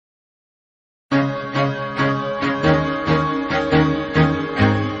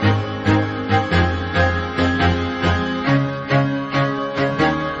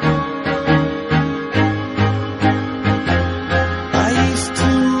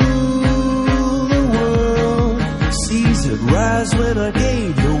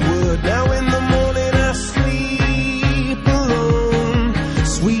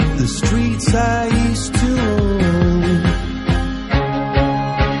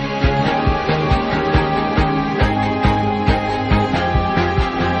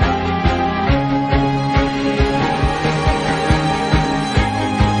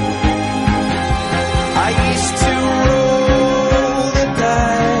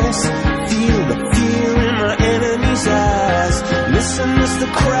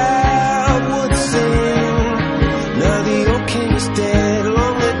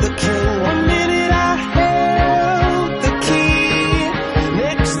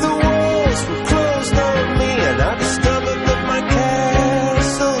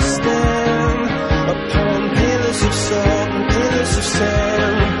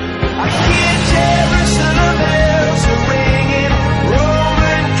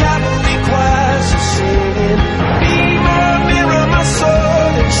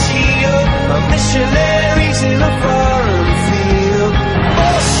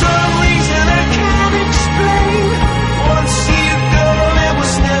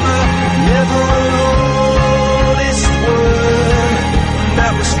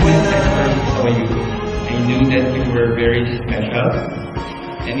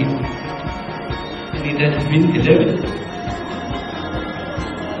been 11.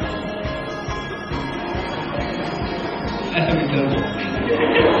 I haven't done it.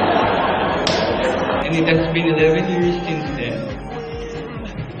 And it has been 11 years since then.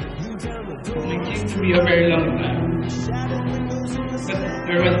 And it seems to be a very long time. But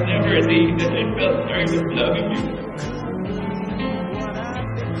there was never a day that I felt tired of loving you.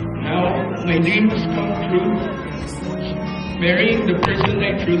 Now, my dream has come true. Marrying the person I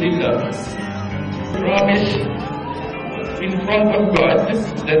truly love. Promise in front of God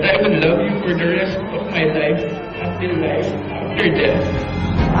that I will love you for the rest of my life until life after death.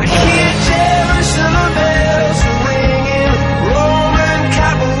 I hear Jerusalem bells ringing, Roman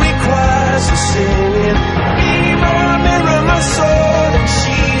cavalry choirs are singing. Be my mirror, my sword and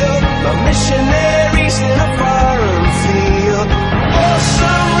shield, my missionaries in a foreign field. For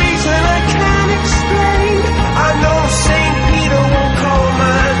some reason I can't explain, I know St. Peter won't call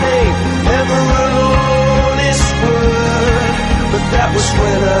my name ever alone on this world, but that was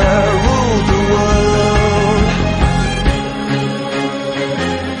when I ruled the world.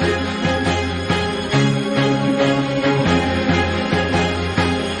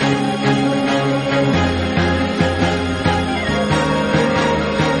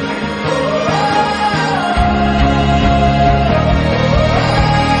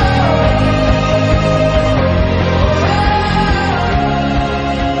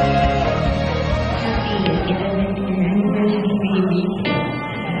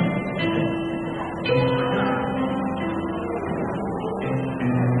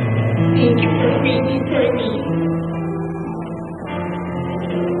 Thank you for waiting for me.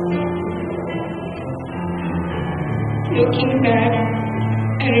 Looking back,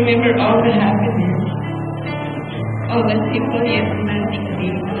 I remember all the happiness, all the simple yet romantic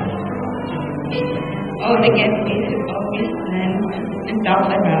days, all the getaways we always planned and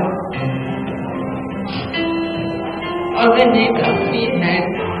talked about, all the nights we had,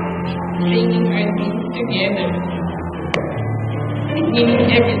 singing our dreams together. Meaning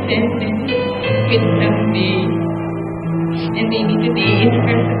every sentence with someday, and maybe today is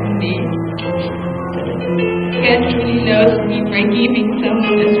our someday. God truly loves me for giving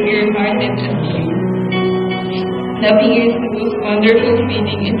someone as pure-hearted as you. Loving you is the most wonderful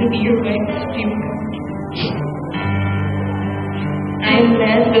feeling, and to be your wife is simple. I am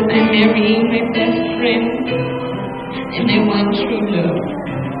blessed that I'm marrying my best friend, and I want true love.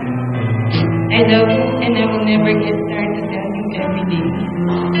 I love you, and I will never get